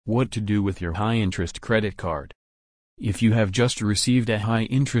What to do with your high-interest credit card? If you have just received a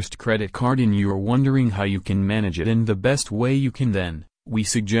high-interest credit card and you're wondering how you can manage it in the best way you can, then we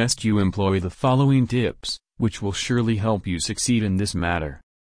suggest you employ the following tips, which will surely help you succeed in this matter.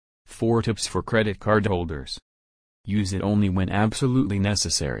 4 tips for credit card holders. Use it only when absolutely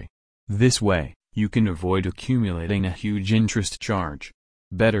necessary. This way, you can avoid accumulating a huge interest charge.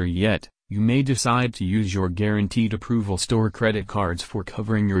 Better yet, you may decide to use your guaranteed approval store credit cards for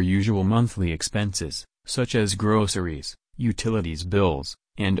covering your usual monthly expenses, such as groceries, utilities bills,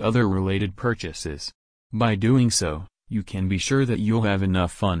 and other related purchases. By doing so, you can be sure that you'll have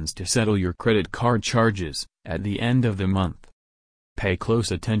enough funds to settle your credit card charges at the end of the month. Pay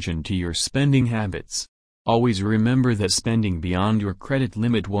close attention to your spending habits. Always remember that spending beyond your credit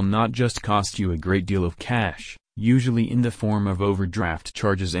limit will not just cost you a great deal of cash, usually in the form of overdraft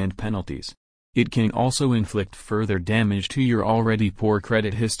charges and penalties. It can also inflict further damage to your already poor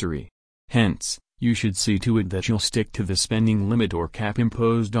credit history. Hence, you should see to it that you'll stick to the spending limit or cap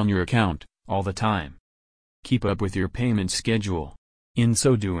imposed on your account all the time. Keep up with your payment schedule. In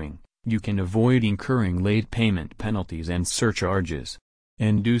so doing, you can avoid incurring late payment penalties and surcharges.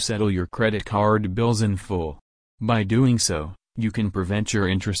 And do settle your credit card bills in full. By doing so, you can prevent your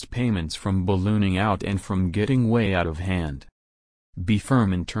interest payments from ballooning out and from getting way out of hand. Be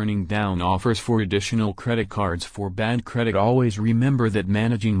firm in turning down offers for additional credit cards for bad credit. Always remember that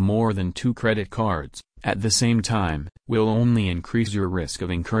managing more than 2 credit cards at the same time will only increase your risk of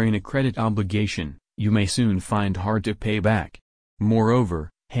incurring a credit obligation you may soon find hard to pay back.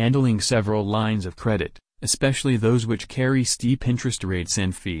 Moreover, handling several lines of credit, especially those which carry steep interest rates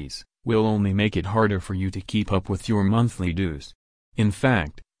and fees, will only make it harder for you to keep up with your monthly dues. In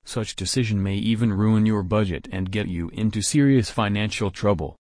fact, such decision may even ruin your budget and get you into serious financial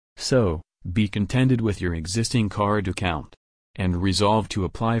trouble. So, be contented with your existing card account, and resolve to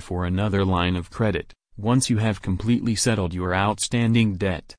apply for another line of credit once you have completely settled your outstanding debt.